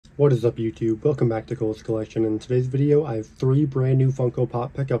What is up, YouTube? Welcome back to ColesCollection. In today's video, I have 3 brand new Funko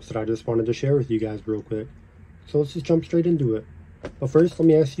Pop pickups that I just wanted to share with you guys real quick. So let's just jump straight into it. But first, let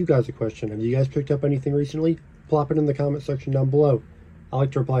me ask you guys a question. Have you guys picked up anything recently? Plop it in the comment section down below. I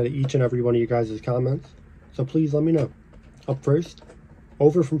like to reply to each and every one of you guys' comments, so please let me know. Up first,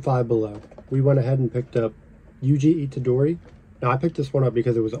 over from Five Below, we went ahead and picked up Yuji Itadori. Now, I picked this one up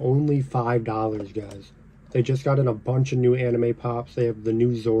because it was only $5, guys. They just got in a bunch of new anime pops. They have the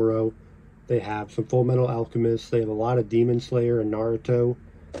new Zoro. They have some Full Metal Alchemist. They have a lot of Demon Slayer and Naruto.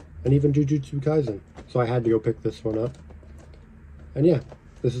 And even Jujutsu Kaisen. So I had to go pick this one up. And yeah,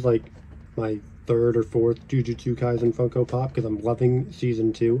 this is like my 3rd or 4th Jujutsu Kaisen Funko Pop because I'm loving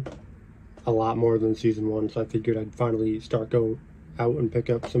Season 2 a lot more than Season 1. So I figured I'd finally go out and pick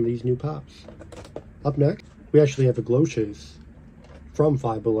up some of these new pops. Up next, we actually have a glow chase from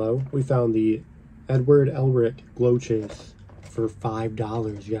Five Below. We found the Edward Elric glow chase for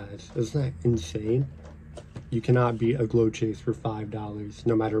 $5, guys. Isn't that insane? You cannot beat a glow chase for $5,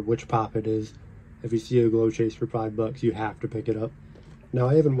 no matter which pop it is. If you see a glow chase for $5, you have to pick it up. Now,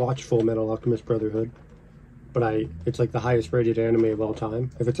 I haven't watched Full Metal Alchemist Brotherhood, but it's like the highest rated anime of all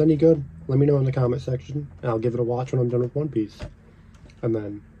time. If it's any good, let me know in the comment section, and I'll give it a watch when I'm done with One Piece. And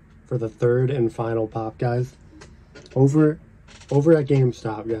then, for the 3rd and final pop, guys, over at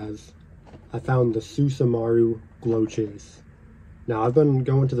GameStop, guys, I found the Susumaru glow chase. Now, I've been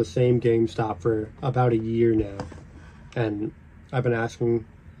going to the same GameStop for about a year now, and I've been asking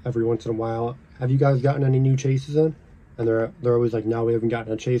every once in a while, have you guys gotten any new chases in? And they're always like, no, we haven't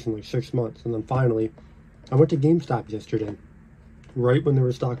gotten a chase in like 6 months. And then finally, I went to GameStop yesterday, right when they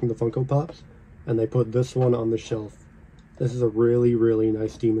were stocking the Funko Pops, and they put this one on the shelf. This is a really, really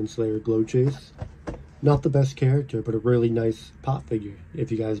nice Demon Slayer glow chase. Not the best character, but a really nice pop figure,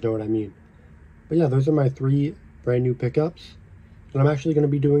 if you guys know what I mean. But yeah, those are my 3 brand new pickups. And I'm actually going to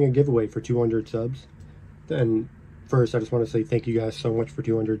be doing a giveaway for 200 subs. And first, I just want to say thank you guys so much for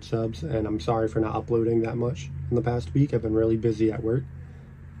 200 subs. And I'm sorry for not uploading that much in the past week. I've been really busy at work.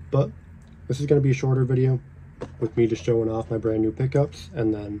 But this is going to be a shorter video with me just showing off my brand new pickups.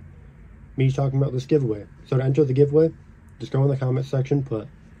 And then me talking about this giveaway. So to enter the giveaway, just go in the comment section, put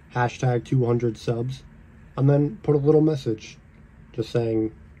hashtag 200 subs. And then put a little message just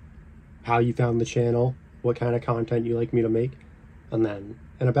saying how you found the channel, what kind of content you like me to make, and then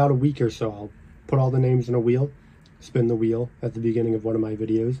in about a week or so, I'll put all the names in a wheel, spin the wheel at the beginning of one of my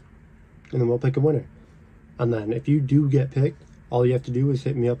videos, and then we'll pick a winner. And then if you do get picked, all you have to do is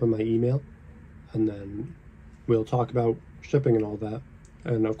hit me up on my email, and then we'll talk about shipping and all that.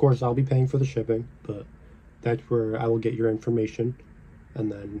 And of course, I'll be paying for the shipping, but that's where I will get your information,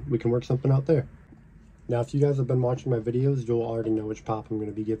 and then we can work something out there. Now, if you guys have been watching my videos, you'll already know which pop I'm going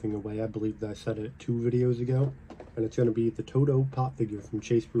to be giving away. I believe that I said it 2 videos ago. And it's going to be the Toto pop figure from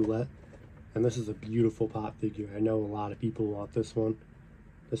Chase Roulette. And this is a beautiful pop figure. I know a lot of people want this one.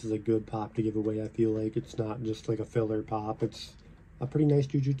 This is a good pop to give away, I feel like. It's not just like a filler pop. It's a pretty nice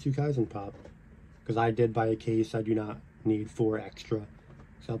Jujutsu Kaisen pop. Because I did buy a case. I do not need 4 extra.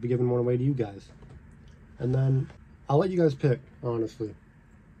 So I'll be giving one away to you guys. And then I'll let you guys pick, honestly.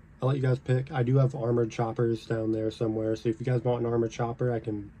 I'll let you guys pick. I do have armored choppers down there somewhere, so if you guys want an armored chopper, I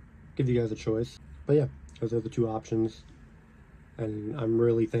can give you guys a choice. But yeah, those are the 2 options, and I'm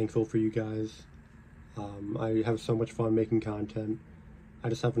really thankful for you guys. I have so much fun making content. I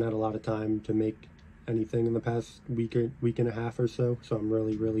just haven't had a lot of time to make anything in the past week and a half or so, so I'm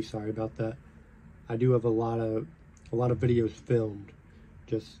really, really sorry about that. I do have a lot of videos filmed,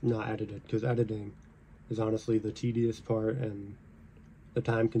 just not edited, because editing is honestly the tedious part and the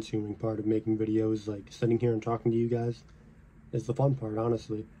time-consuming part of making videos. Like sitting here and talking to you guys is the fun part,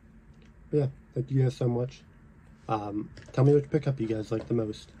 honestly. But yeah, thank you guys so much. Tell me which pickup you guys like the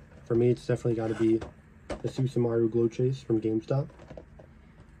most. For me, it's definitely got to be the Susumaru glow chase from GameStop.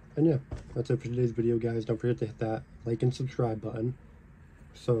 And yeah, that's it for today's video, guys. Don't forget to hit that like and subscribe button.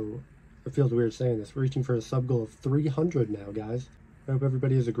 So it feels weird saying this. We're reaching for a sub goal of 300 now, guys. I hope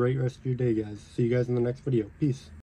everybody has a great rest of your day, guys. See you guys in the next video. Peace.